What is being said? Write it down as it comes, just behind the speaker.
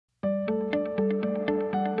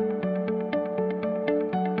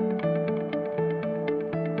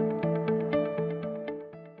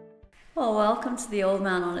Well, welcome to the Old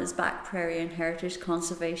Man on His Back Prairie and Heritage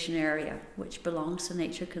Conservation Area, which belongs to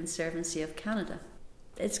Nature Conservancy of Canada.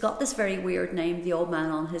 It's got this very weird name, the Old Man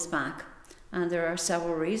on His Back, and there are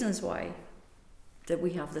several reasons why that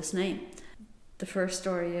we have this name. The first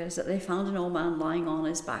story is that they found an old man lying on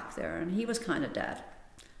his back there, and he was kind of dead.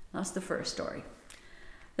 That's the first story.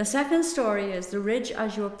 The second story is the ridge,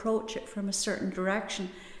 as you approach it from a certain direction,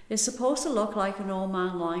 is supposed to look like an old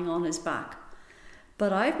man lying on his back.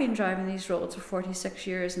 But I've been driving these roads for 46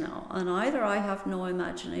 years now, and either I have no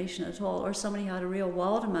imagination at all, or somebody had a real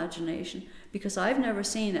wild imagination, because I've never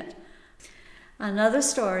seen it. Another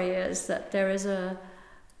story is that there is a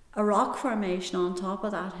rock formation on top of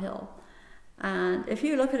that hill. And if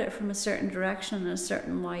you look at it from a certain direction and a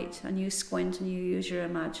certain light, and you squint and you use your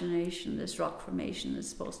imagination, this rock formation is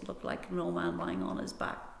supposed to look like an old man lying on his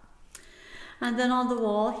back. And then on the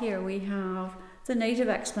wall here we have the native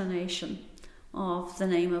explanation of the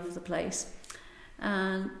name of the place.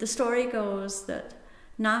 And the story goes that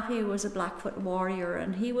Nappy was a Blackfoot warrior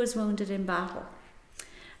and he was wounded in battle.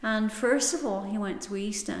 And first of all he went to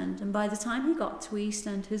East End, and by the time he got to East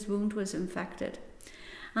End his wound was infected.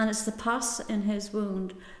 And it's the pus in his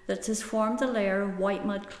wound that has formed a layer of white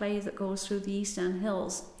mud clay that goes through the East End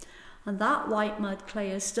hills. And that white mud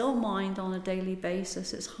clay is still mined on a daily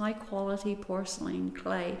basis. It's high quality porcelain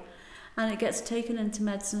clay. And it gets taken into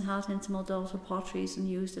Medicine Hat, into Moldova potteries, and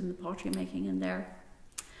used in the pottery making in there.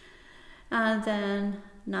 And then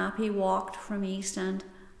Nappy walked from East End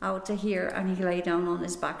out to here, and he lay down on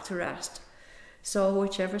his back to rest. So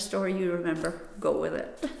whichever story you remember, go with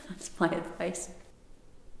it. That's my advice.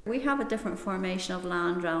 We have a different formation of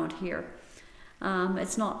land around here.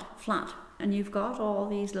 It's not flat, and you've got all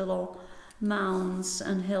these little mounds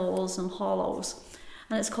and hills and hollows,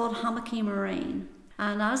 and it's called hammocky moraine.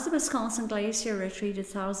 And as the Wisconsin Glacier retreated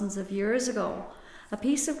thousands of years ago, a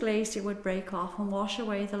piece of glacier would break off and wash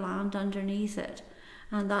away the land underneath it,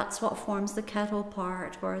 and that's what forms the kettle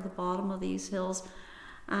part, where the bottom of these hills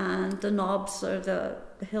and the knobs are the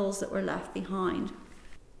hills that were left behind.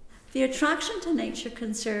 The attraction to Nature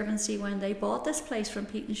Conservancy when they bought this place from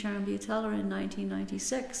Pete and Sharon Buteller in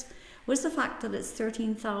 1996 was the fact that it's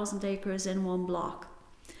 13,000 acres in one block.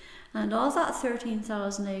 And of that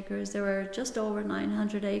 13,000 acres, there were just over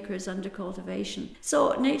 900 acres under cultivation.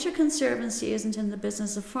 So Nature Conservancy isn't in the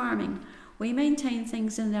business of farming. We maintain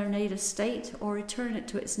things in their native state or return it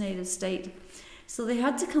to its native state. So they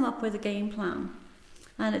had to come up with a game plan.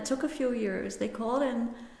 And it took a few years. They called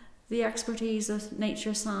in the expertise of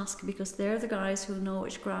Nature Sask, because they're the guys who know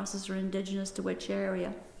which grasses are indigenous to which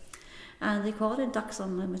area. And they called in Ducks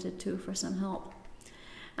Unlimited too for some help.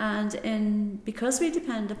 And because we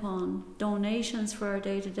depend upon donations for our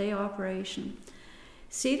day-to-day operation,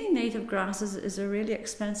 seeding native grasses is a really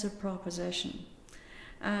expensive proposition.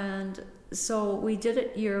 And so we did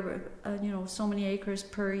it so many acres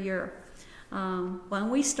per year. When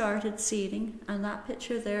we started seeding, and that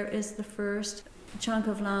picture there is the first chunk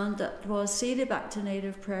of land that was seeded back to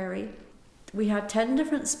native prairie. We had 10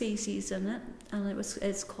 different species in it, and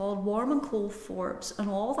it's called warm and cool forbs, and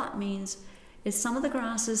all that means is some of the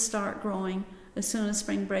grasses start growing as soon as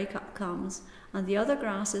spring breakup comes, and the other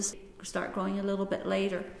grasses start growing a little bit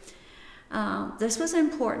later. This was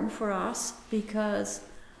important for us because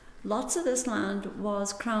lots of this land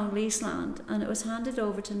was Crown lease land, and it was handed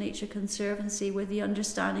over to Nature Conservancy with the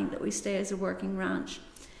understanding that we stay as a working ranch.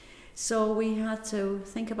 So we had to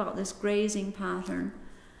think about this grazing pattern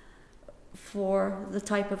for the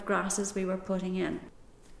type of grasses we were putting in.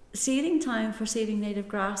 Seeding time for seeding native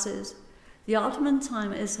grasses, the ultimate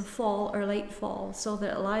time is fall or late fall, so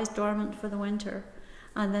that it lies dormant for the winter,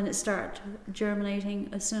 and then it starts germinating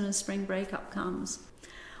as soon as spring breakup comes.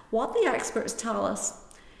 What the experts tell us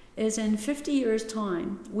is in 50 years'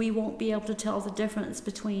 time, we won't be able to tell the difference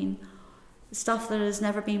between stuff that has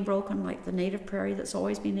never been broken, like the native prairie that's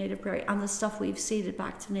always been native prairie, and the stuff we've seeded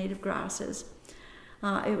back to native grasses.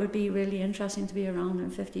 It would be really interesting to be around in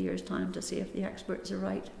 50 years' time to see if the experts are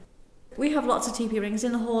right. We have lots of teepee rings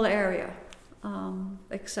in the whole area,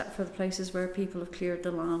 except for the places where people have cleared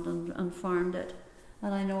the land and farmed it.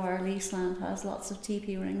 And I know our lease land has lots of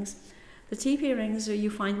teepee rings. The teepee rings, you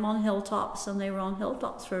find them on hilltops, and they were on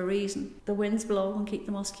hilltops for a reason. The winds blow and keep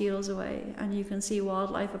the mosquitoes away, and you can see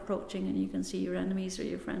wildlife approaching, and you can see your enemies or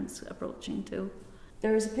your friends approaching too.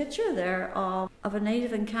 There is a picture there of a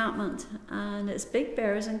native encampment, and it's Big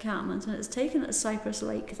Bear's encampment, and it's taken at Cypress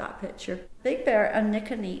Lake, that picture. Big Bear and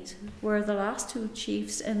Nickaneet were the last two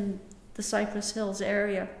chiefs in the Cypress Hills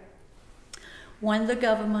area. When the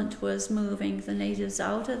government was moving the natives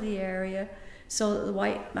out of the area so that the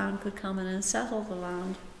white man could come in and settle the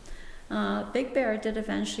land, Big Bear did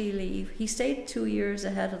eventually leave. He stayed 2 years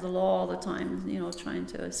ahead of the law all the time, you know, trying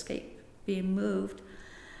to escape being moved.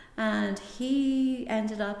 And he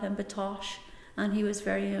ended up in Batoche, and he was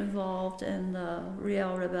very involved in the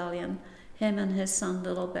Riel Rebellion, him and his son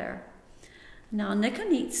Little Bear. Now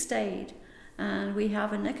Niconeat stayed, and we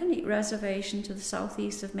have a Niconeat reservation to the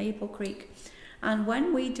southeast of Maple Creek. And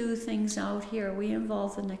when we do things out here, we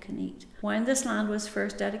involve the Niconeat. When this land was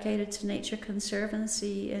first dedicated to Nature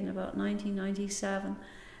Conservancy in about 1997,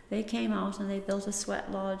 they came out and they built a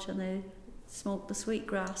sweat lodge and they smoked the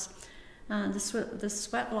sweetgrass. And the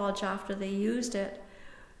sweat lodge, after they used it,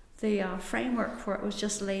 the framework for it was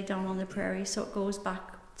just laid down on the prairie, so it goes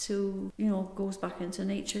back to, you know, goes back into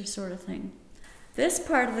nature sort of thing. This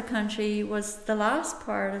part of the country was the last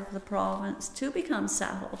part of the province to become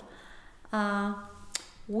settled.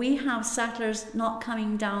 We have settlers not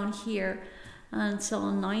coming down here until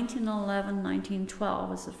 1911, 1912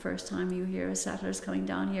 was the first time you hear of settlers coming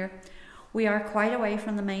down here. We are quite away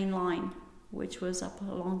from the main line, which was up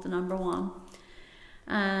along the number 1.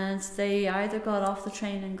 And they either got off the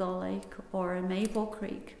train in Gull Lake or in Maple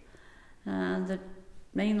Creek. And the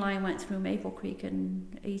main line went through Maple Creek in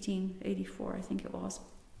 1884, I think it was.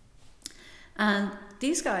 And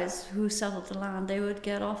these guys who settled the land, they would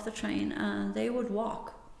get off the train and they would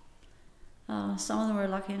walk. Some of them were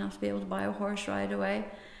lucky enough to be able to buy a horse right away.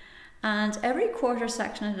 And every quarter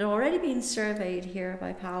section had already been surveyed here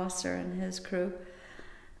by Palliser and his crew.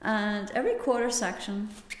 And every quarter section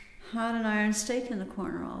had an iron stake in the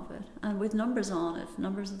corner of it, and with numbers on it,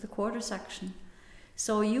 numbers of the quarter section.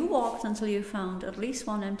 So you walked until you found at least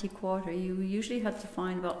one empty quarter. You usually had to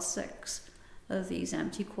find about 6 of these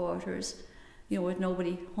empty quarters, you know, with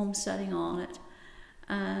nobody homesteading on it.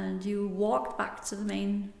 And you walked back to the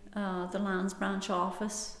main, the lands branch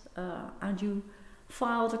office, and you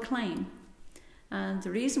filed a claim. And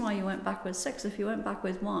the reason why you went back with 6, if you went back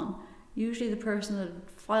with 1, usually the person that had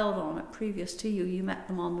filed on it previous to you, you met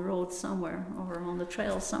them on the road somewhere or on the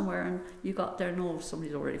trail somewhere, and you got there, no,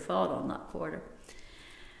 somebody's already filed on that quarter.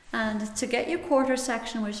 And to get your quarter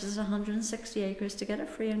section, which is 160 acres, to get it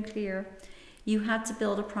free and clear, you had to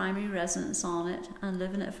build a primary residence on it and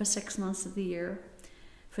live in it for 6 months of the year,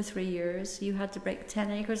 for 3 years. You had to break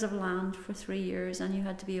 10 acres of land for 3 years, and you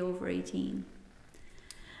had to be over 18.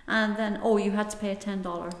 And then, oh, you had to pay a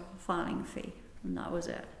 $10 filing fee, and that was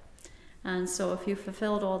it. And so if you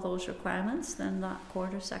fulfilled all those requirements, then that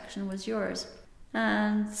quarter section was yours.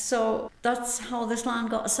 And so that's how this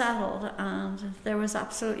land got settled, and there was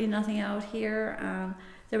absolutely nothing out here, and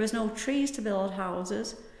there was no trees to build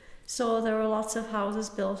houses, so there were lots of houses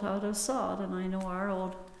built out of sod. And I know our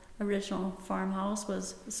old original farmhouse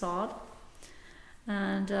was sod,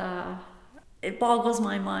 and it boggles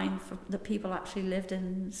my mind that people actually lived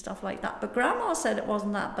in stuff like that. But Grandma said it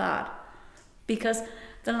wasn't that bad, because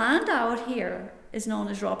the land out here is known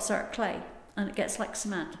as Robsart clay, and it gets like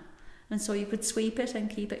cement. And so you could sweep it and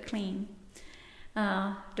keep it clean.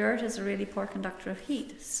 Dirt is a really poor conductor of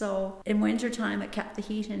heat. So in winter time it kept the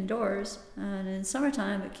heat indoors, and in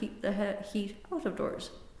summertime it kept the heat out of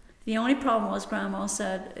doors. The only problem was, Grandma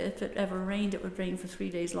said, if it ever rained, it would rain for 3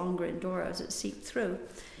 days longer indoors as it seeped through.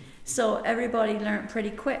 So everybody learnt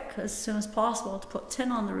pretty quick, as soon as possible, to put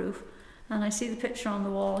tin on the roof. And I see the picture on the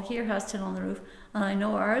wall here has tin on the roof, and I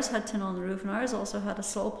know ours had tin on the roof, and ours also had a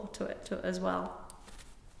slope to it as well.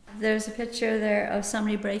 There's a picture there of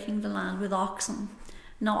somebody breaking the land with oxen.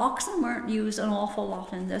 Now, oxen weren't used an awful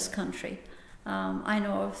lot in this country. I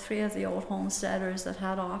know of 3 of the old homesteaders that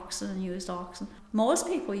had oxen and used oxen. Most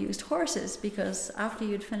people used horses, because after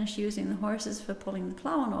you'd finished using the horses for pulling the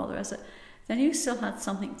plough and all the rest of it, then you still had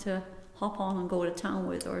something to hop on and go to town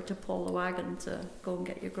with, or to pull the wagon to go and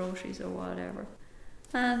get your groceries or whatever.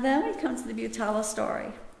 And then we come to the Butala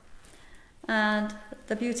story. And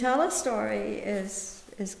the Butala story is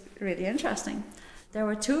really interesting. There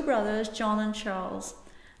were 2 brothers, John and Charles,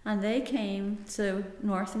 and they came to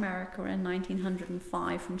North America in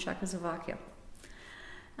 1905 from Czechoslovakia.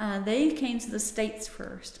 And they came to the States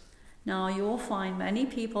first. Now you'll find many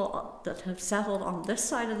people that have settled on this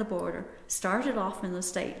side of the border started off in the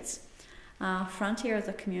States. Frontier is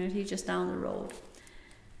the community just down the road.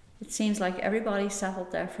 It seems like everybody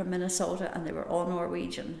settled there from Minnesota, and they were all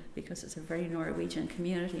Norwegian, because it's a very Norwegian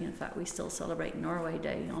community. In fact, we still celebrate Norway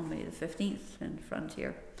Day on May the 15th in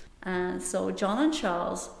Frontier. And so John and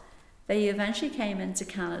Charles, they eventually came into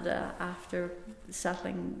Canada after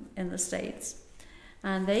settling in the States.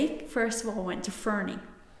 And they first of all went to Fernie,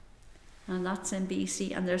 and that's in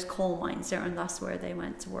BC, and there's coal mines there, and that's where they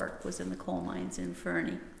went to work, was in the coal mines in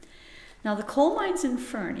Fernie. Now, the coal mines in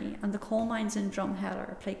Fernie and the coal mines in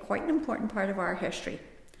Drumheller play quite an important part of our history.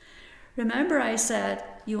 Remember I said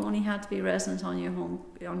you only had to be resident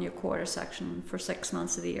on your quarter section for 6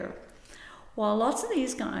 months of the year. Well, lots of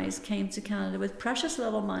these guys came to Canada with precious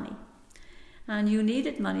little money, and you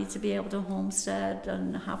needed money to be able to homestead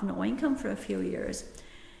and have no income for a few years.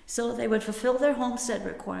 So they would fulfill their homestead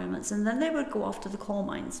requirements, and then they would go off to the coal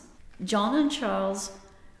mines. John and Charles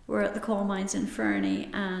were at the coal mines in Fernie,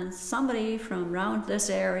 and somebody from around this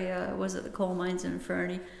area was at the coal mines in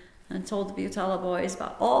Fernie and told the Butella boys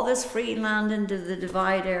about all this free land into the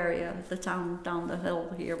Divide area. The town down the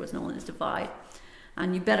hill here was known as Divide.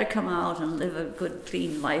 And you better come out and live a good,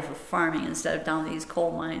 clean life of farming instead of down these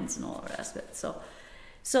coal mines and all the rest of it.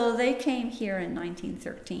 So they came here in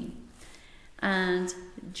 1913. And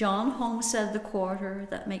John homesteaded the quarter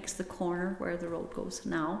that makes the corner where the road goes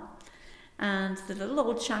now. And the little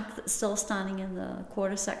old shack that's still standing in the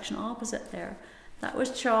quarter section opposite there, that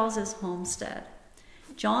was Charles's homestead.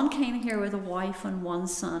 John came here with a wife and one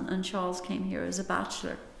son, and Charles came here as a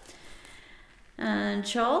bachelor. And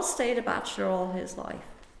Charles stayed a bachelor all his life.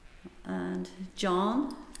 And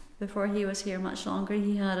John, before he was here much longer,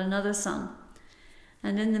 he had another son.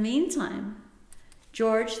 And in the meantime,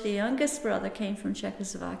 George, the youngest brother, came from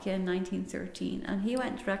Czechoslovakia in 1913, and he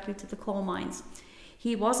went directly to the coal mines.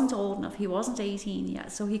 He wasn't old enough, he wasn't 18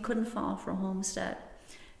 yet, so he couldn't file for a homestead.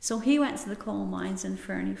 So he went to the coal mines in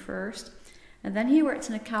Fernie first, and then he worked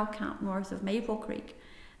in a cow camp north of Maple Creek.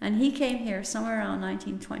 And he came here somewhere around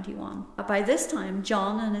 1921. By this time,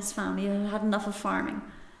 John and his family had had enough of farming.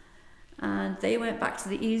 And they went back to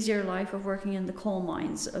the easier life of working in the coal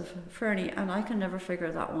mines of Fernie. And I can never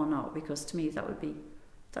figure that one out, because to me that'd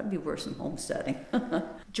be worse than homesteading.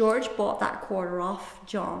 George bought that quarter off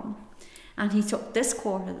John. And he took this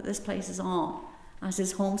quarter that this place is on as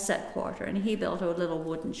his homestead quarter. And he built a little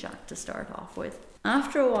wooden shack to start off with.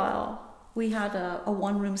 After a while, we had a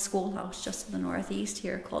one-room schoolhouse just in the northeast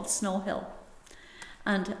here called Snow Hill.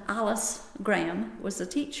 And Alice Graham was the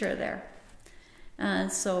teacher there. And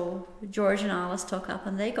so George and Alice took up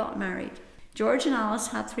and they got married. George and Alice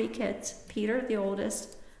had 3 kids, Peter, the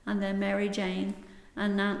oldest, and then Mary Jane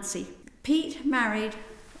and Nancy. Pete married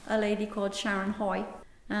a lady called Sharon Hoy,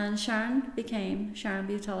 and Sharon became Sharon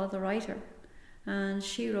Butella, the writer. And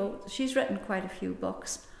she's written quite a few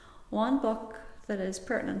books. One book that is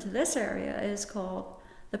pertinent to this area is called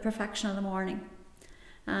The Perfection of the Morning,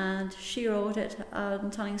 and she wrote it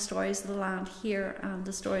telling stories of the land here and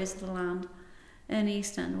the stories of the land in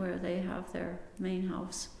East End where they have their main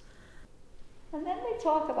house. And then they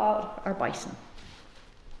talk about our bison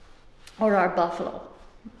or our buffalo.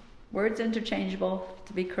 Words interchangeable,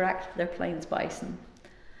 to be correct, they're Plains bison.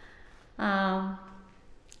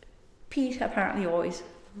 Pete apparently always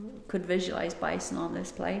could visualize bison on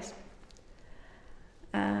this place.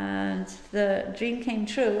 And the dream came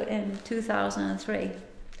true in 2003.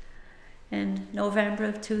 In November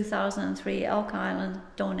of 2003, Elk Island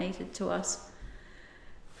donated to us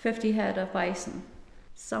 50 head of bison.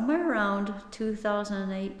 Somewhere around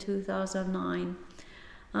 2008, 2009,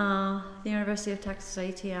 the University of Texas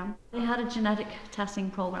A&M, they had a genetic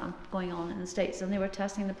testing program going on in the States, and they were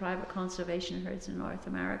testing the private conservation herds in North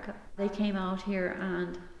America. They came out here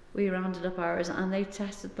and we rounded up ours, and they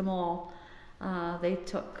tested them all. They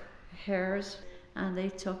took hairs and they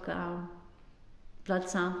took blood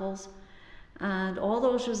samples, and all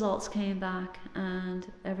those results came back, and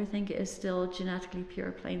everything is still genetically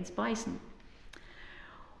pure Plains bison,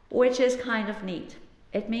 which is kind of neat.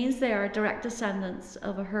 It means they are direct descendants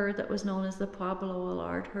of a herd that was known as the Pueblo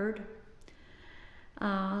Allard herd.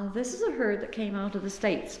 This is a herd that came out of the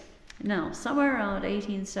States. Now, somewhere around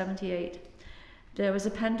 1878, there was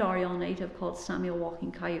a Penn-Dorial native called Samuel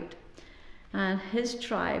Walking Coyote. And his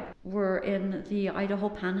tribe were in the Idaho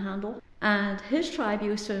Panhandle. And his tribe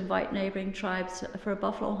used to invite neighbouring tribes for a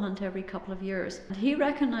buffalo hunt every couple of years. And he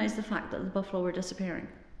recognised the fact that the buffalo were disappearing.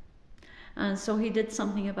 And so he did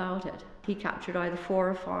something about it. He captured either 4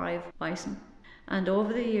 or 5 bison. And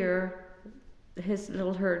over the year, his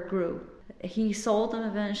little herd grew. He sold them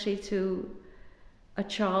eventually to a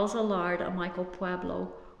Charles Allard, a Michael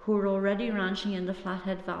Pueblo, who were already ranching in the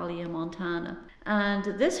Flathead Valley in Montana. And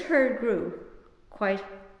this herd grew quite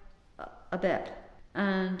a bit.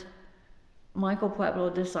 And Michael Pueblo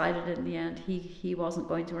decided in the end he wasn't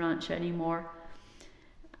going to ranch anymore.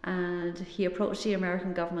 And he approached the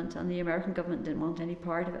American government, and the American government didn't want any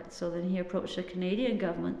part of it. So then he approached the Canadian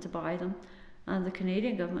government to buy them. And the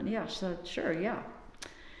Canadian government, yeah, said, sure, yeah.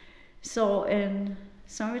 So in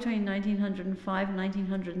somewhere between 1905 and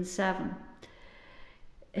 1907,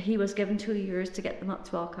 he was given 2 years to get them up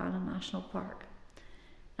to Elk Island National Park.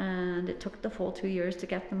 And it took the full 2 years to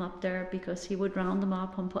get them up there, because he would round them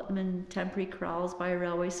up and put them in temporary corrals by a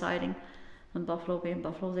railway siding, and buffalo being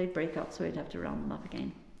buffalo, they'd break up, so he'd have to round them up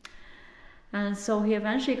again. And so he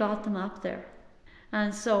eventually got them up there.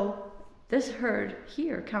 And so this herd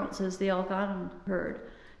here counts as the Elk Island herd.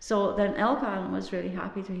 So then Elk Island was really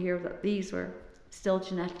happy to hear that these were still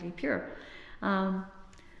genetically pure.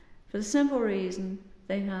 For the simple reason,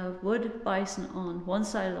 they have wood bison on one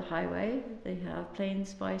side of the highway, they have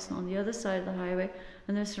plains bison on the other side of the highway,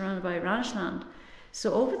 and they're surrounded by ranch land.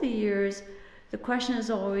 So over the years, the question has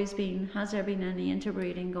always been, has there been any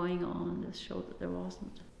interbreeding going on? This showed that there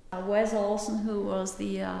wasn't. Wes Olson, who was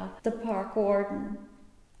the park warden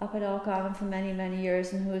up at Elk Island for many, many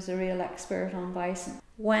years, and who was a real expert on bison,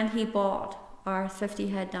 when he bought our 50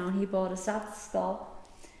 head down, he bought a saddle skull.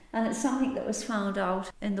 And it's something that was found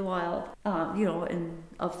out in the wild,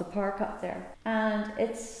 of the park up there. And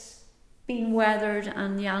it's been weathered,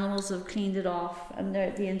 and the animals have cleaned it off, and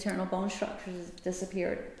the internal bone structure has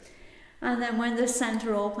disappeared. And then when the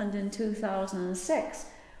centre opened in 2006,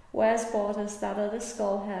 Wes bought us that other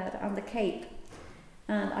skull head and the cape.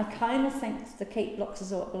 And I kind of think the cape looks as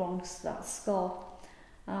though it belongs to that skull.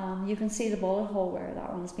 You can see the bullet hole where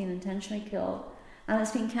that one's been intentionally killed. And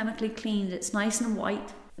it's been chemically cleaned. It's nice and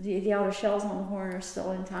white. The outer shells on the horn are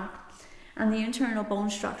still intact, and the internal bone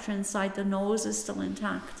structure inside the nose is still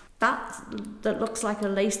intact. That looks like a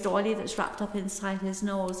lace doily that's wrapped up inside his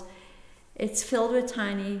nose. It's filled with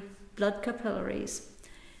tiny blood capillaries,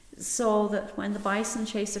 so that when the bison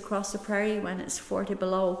chase across the prairie when it's 40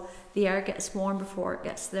 below, the air gets warm before it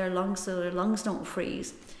gets to their lungs, so their lungs don't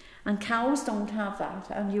freeze. And cows don't have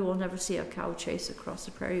that, and you will never see a cow chase across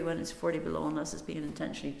the prairie when it's 40 below unless it's being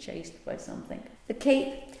intentionally chased by something. The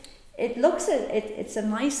cape, it's a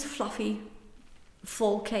nice fluffy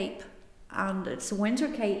full cape, and it's a winter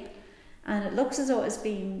cape, and it looks as though it's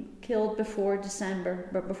been killed before December,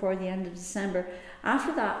 but before the end of December.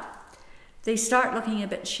 After that, they start looking a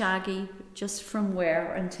bit shaggy just from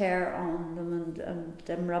wear and tear on them, and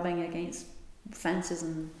them rubbing against fences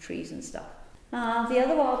and trees and stuff. The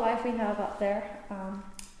other wildlife we have up there,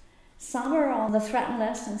 some are on the threatened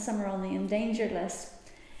list and some are on the endangered list.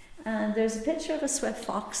 And there's a picture of a swift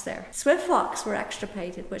fox there. Swift fox were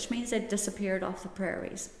extirpated, which means they'd disappeared off the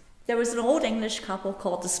prairies. There was an old English couple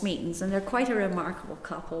called the Smeatons, and they're quite a remarkable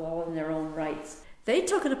couple, all in their own rights. They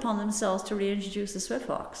took it upon themselves to reintroduce the swift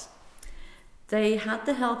fox. They had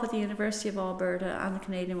the help of the University of Alberta and the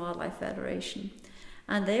Canadian Wildlife Federation.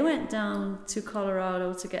 And they went down to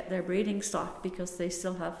Colorado to get their breeding stock, because they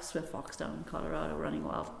still have swift fox down in Colorado running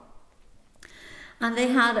wild. And they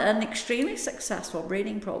had an extremely successful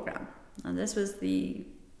breeding program. And this was the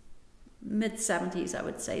mid-70s, I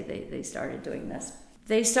would say, they started doing this.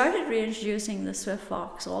 They started reintroducing the swift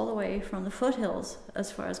fox all the way from the foothills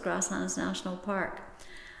as far as Grasslands National Park.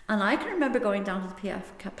 And I can remember going down to the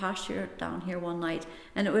PF pasture down here one night,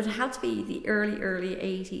 and it would have to be the early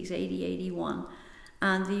 80s, 80, 81.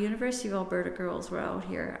 And the University of Alberta girls were out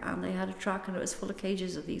here, and they had a truck, and it was full of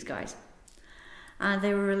cages of these guys. And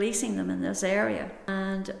they were releasing them in this area.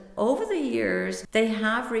 And over the years, they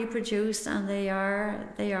have reproduced, and they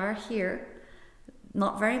are here.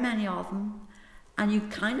 Not very many of them. And you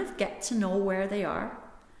kind of get to know where they are,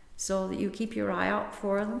 so that you keep your eye out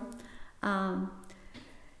for them.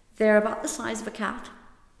 They're about the size of a cat,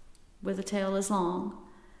 with a tail as long.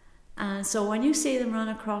 And so when you see them run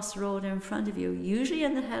across the road in front of you, usually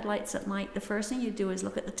in the headlights at night, the first thing you do is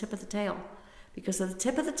look at the tip of the tail, because the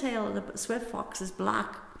tip of the tail of the swift fox is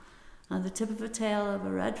black, and the tip of the tail of a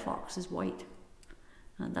red fox is white.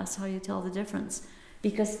 And that's how you tell the difference,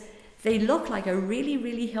 because they look like a really,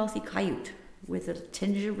 really healthy coyote with a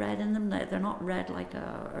tinge of red in them. They're not red like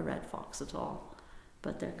a red fox at all,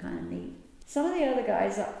 but they're kind of neat. Some of the other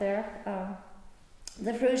guys up there,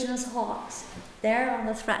 the Fruginous hawks, they're on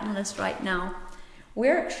the threatened list right now.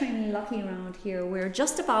 We're extremely lucky around here. We're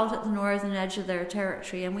just about at the northern edge of their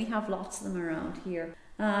territory, and we have lots of them around here.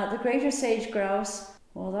 The greater sage grouse,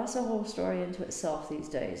 well, that's a whole story into itself these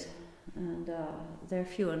days, and they're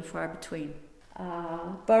few and far between.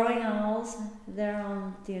 Burrowing owls, they're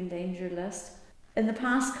on the endangered list. In the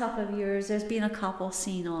past couple of years, there's been a couple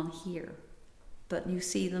seen on here, but you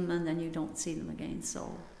see them and then you don't see them again,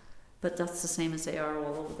 so. But that's the same as they are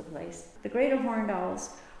all over the place. The greater horned owls,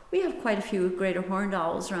 we have quite a few greater horned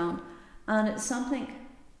owls around, and it's something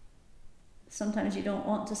sometimes you don't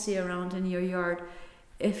want to see around in your yard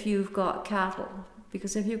if you've got cattle,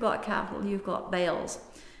 because if you've got cattle, you've got bales,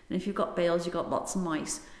 and if you've got bales, you've got lots of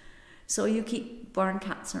mice. So you keep barn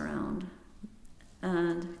cats around,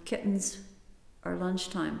 and kittens are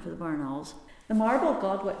lunchtime for the barn owls. The marble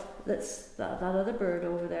godwit, that's that other bird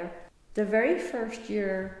over there, The very first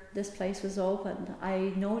year this place was opened,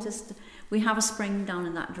 I noticed we have a spring down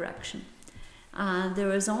in that direction, and there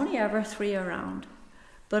was only ever 3 around.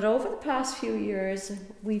 But over the past few years,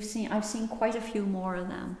 I've seen quite a few more of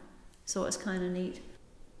them, so it's kind of neat.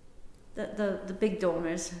 The big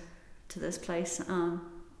donors to this place,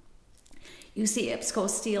 you see IPSCO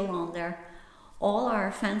steel on there. All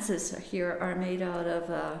our fences here are made out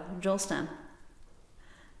of drill stem.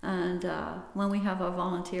 And when we have our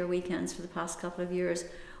volunteer weekends for the past couple of years,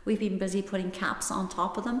 we've been busy putting caps on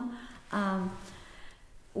top of them.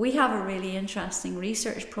 We have a really interesting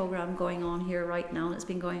research program going on here right now, and it's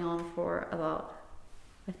been going on for about,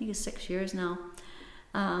 I think it's 6 years now.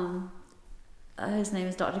 His name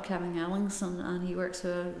is Dr. Kevin Ellingson, and he works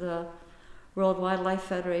with the World Wildlife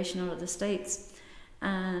Federation out of the States.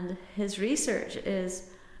 And his research is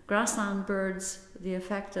grassland birds, the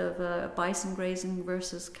effect of bison grazing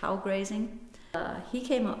versus cow grazing. He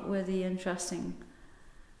came up with the interesting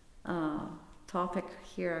topic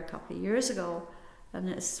here a couple of years ago, and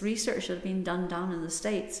it's research that had been done down in the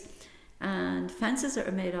States. And fences that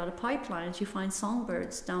are made out of pipelines, you find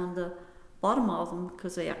songbirds down the bottom of them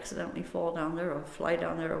because they accidentally fall down there or fly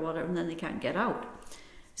down there or whatever, and then they can't get out.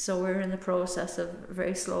 So we're in the process of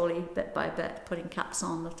very slowly, bit by bit, putting caps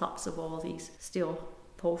on the tops of all these steel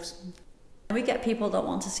posts. And we get people that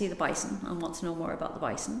want to see the bison and want to know more about the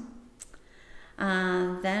bison.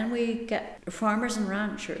 And then we get farmers and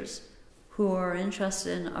ranchers who are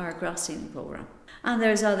interested in our grass seeding program. And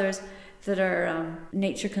there's others that are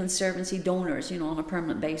Nature Conservancy donors, on a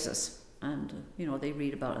permanent basis. And, they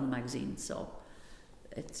read about it in the magazine. So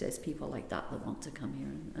it's people like that that want to come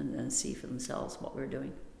here and see for themselves what we're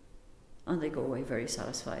doing. And they go away very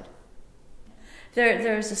satisfied.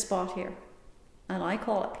 There's a spot here, and I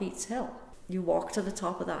call it Pete's Hill. You walk to the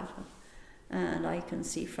top of that, and I can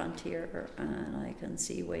see Frontier, and I can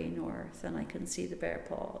see Way North, and I can see the Bear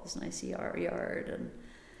Paws, and I see our yard,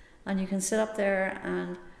 and you can sit up there,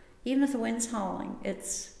 and even if the wind's howling,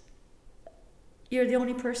 you're the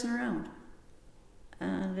only person around,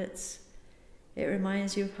 and it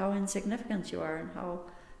reminds you of how insignificant you are and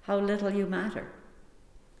how little you matter,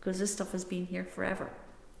 because this stuff has been here forever.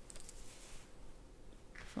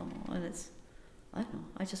 So, and I don't know,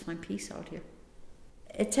 I just find peace out here.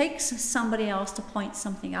 It takes somebody else to point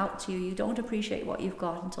something out to you. You don't appreciate what you've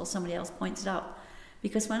got until somebody else points it out.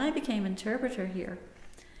 Because when I became interpreter here,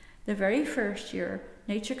 the very first year,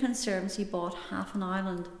 Nature Conservancy bought half an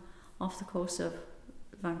island off the coast of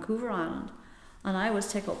Vancouver Island, and I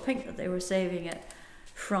was tickled pink that they were saving it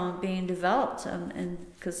from being developed, and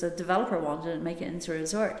because the developer wanted to make it into a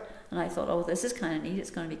resort, and I thought, oh, this is kind of neat, it's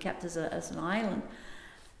going to be kept as an island.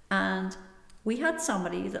 And we had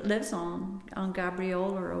somebody that lives on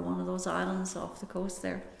Gabriola, or one of those islands off the coast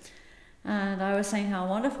there, and I was saying how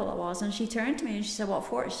wonderful it was, and she turned to me and she said, what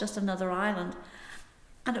for? It's just another island.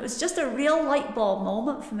 And it was just a real light bulb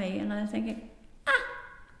moment for me, and I'm thinking,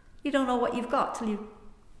 you don't know what you've got till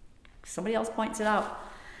somebody else points it out.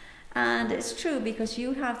 And it's true, because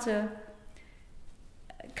you have to,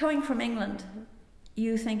 coming from England,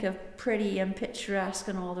 you think of pretty and picturesque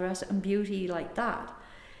and all the rest, and beauty like that.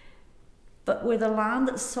 But with a land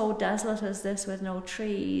that's so desolate as this, with no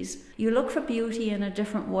trees, you look for beauty in a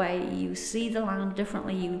different way. You see the land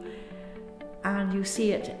differently, and you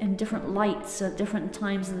see it in different lights at different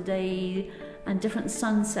times of the day, and different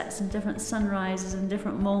sunsets and different sunrises and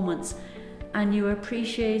different moments, and you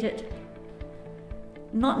appreciate it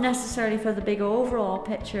not necessarily for the big overall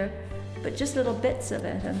picture, but just little bits of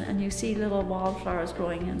it, and you see little wildflowers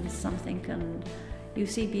growing in something, and you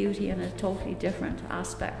see beauty in a totally different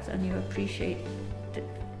aspect, and you appreciate it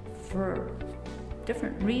for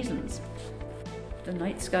different reasons. The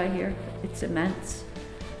night sky here, it's immense,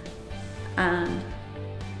 and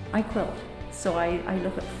I quilt, so I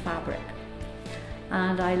look at fabric,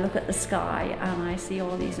 and I look at the sky, and I see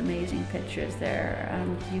all these amazing pictures there,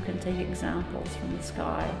 and you can take examples from the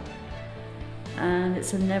sky, and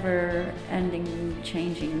it's a never-ending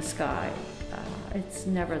changing sky. It's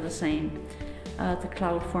never the same. The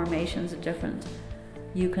cloud formations are different.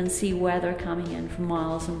 You can see weather coming in from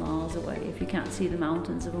miles and miles away. If you can't see the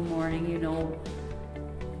mountains of a morning, you know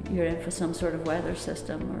you're in for some sort of weather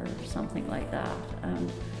system or something like that. And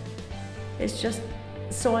it's just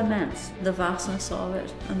so immense, the vastness of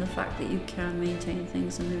it, and the fact that you can maintain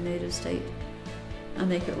things in their native state and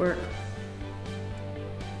make it work.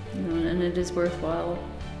 And it is worthwhile,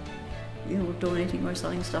 donating or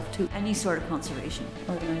selling stuff to any sort of conservation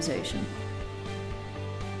organization,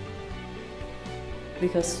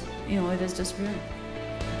 because it is just real.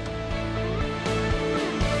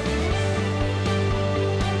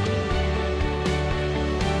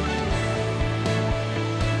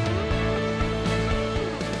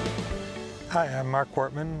 Hi, I'm Mark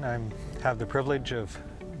Wortman. I have the privilege of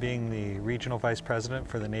being the Regional Vice President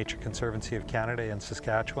for the Nature Conservancy of Canada in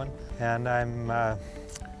Saskatchewan, and I'm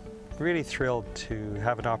really thrilled to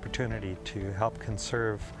have an opportunity to help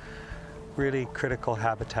conserve really critical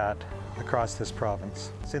habitat across this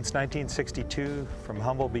province. Since 1962, from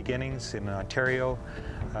humble beginnings in Ontario,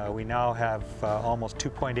 we now have almost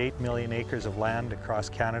 2.8 million acres of land across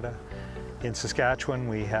Canada. In Saskatchewan,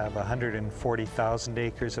 we have 140,000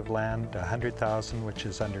 acres of land, 100,000 which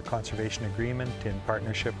is under conservation agreement in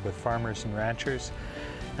partnership with farmers and ranchers,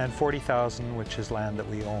 and 40,000 which is land that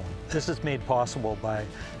we own. This is made possible by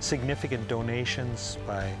significant donations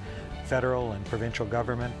by federal and provincial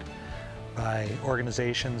government, by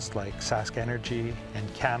organizations like Sask Energy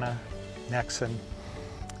and Canna, Nexon,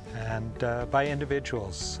 and by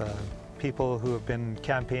individuals. People who have been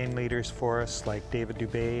campaign leaders for us, like David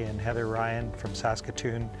Dubé and Heather Ryan from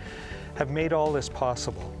Saskatoon, have made all this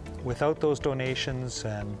possible. Without those donations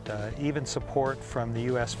and even support from the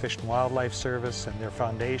U.S. Fish and Wildlife Service and their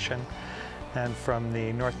foundation, and from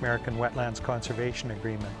the North American Wetlands Conservation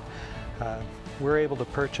Agreement, we're able to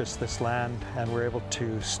purchase this land and we're able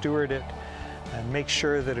to steward it and make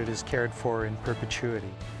sure that it is cared for in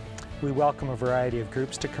perpetuity. We welcome a variety of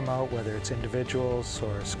groups to come out, whether it's individuals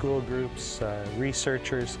or school groups,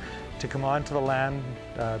 researchers, to come onto the land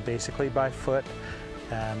basically by foot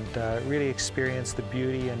and really experience the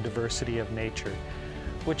beauty and diversity of nature,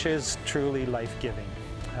 which is truly life-giving.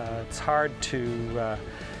 It's hard to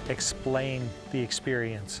explain the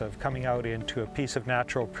experience of coming out into a piece of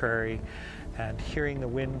natural prairie and hearing the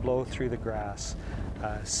wind blow through the grass,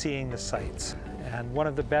 seeing the sights. And one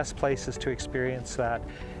of the best places to experience that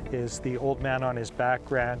is the Old Man on His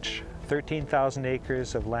Back Ranch, 13,000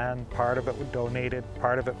 acres of land, part of it donated,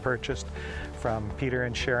 part of it purchased from Peter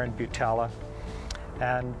and Sharon Butala.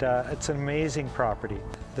 And it's an amazing property.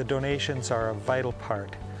 The donations are a vital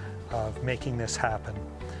part of making this happen,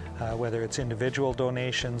 whether it's individual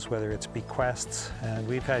donations, whether it's bequests, and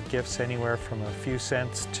we've had gifts anywhere from a few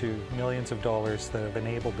cents to millions of dollars that have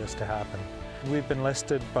enabled this to happen. We've been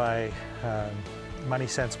listed by Money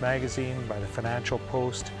Sense magazine, by the Financial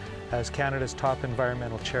Post, as Canada's top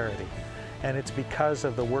environmental charity. And it's because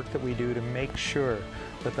of the work that we do to make sure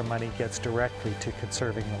that the money gets directly to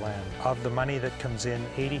conserving the land. Of the money that comes in,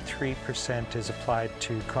 83% is applied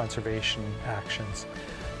to conservation actions.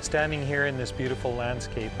 Standing here in this beautiful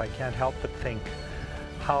landscape, I can't help but think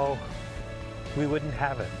how we wouldn't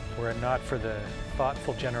have it were it not for the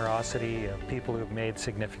thoughtful generosity of people who have made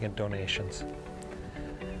significant donations.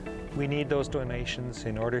 We need those donations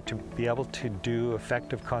in order to be able to do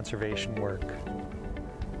effective conservation work.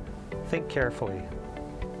 Think carefully.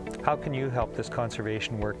 How can you help this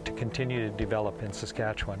conservation work to continue to develop in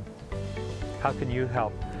Saskatchewan? How can you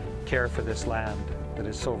help care for this land that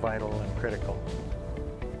is so vital and critical?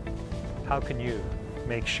 How can you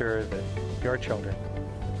make sure that your children,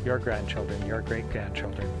 your grandchildren, your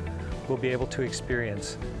great-grandchildren will be able to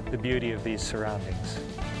experience the beauty of these surroundings?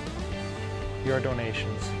 Your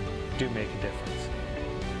donations do make a difference.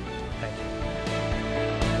 Thank you.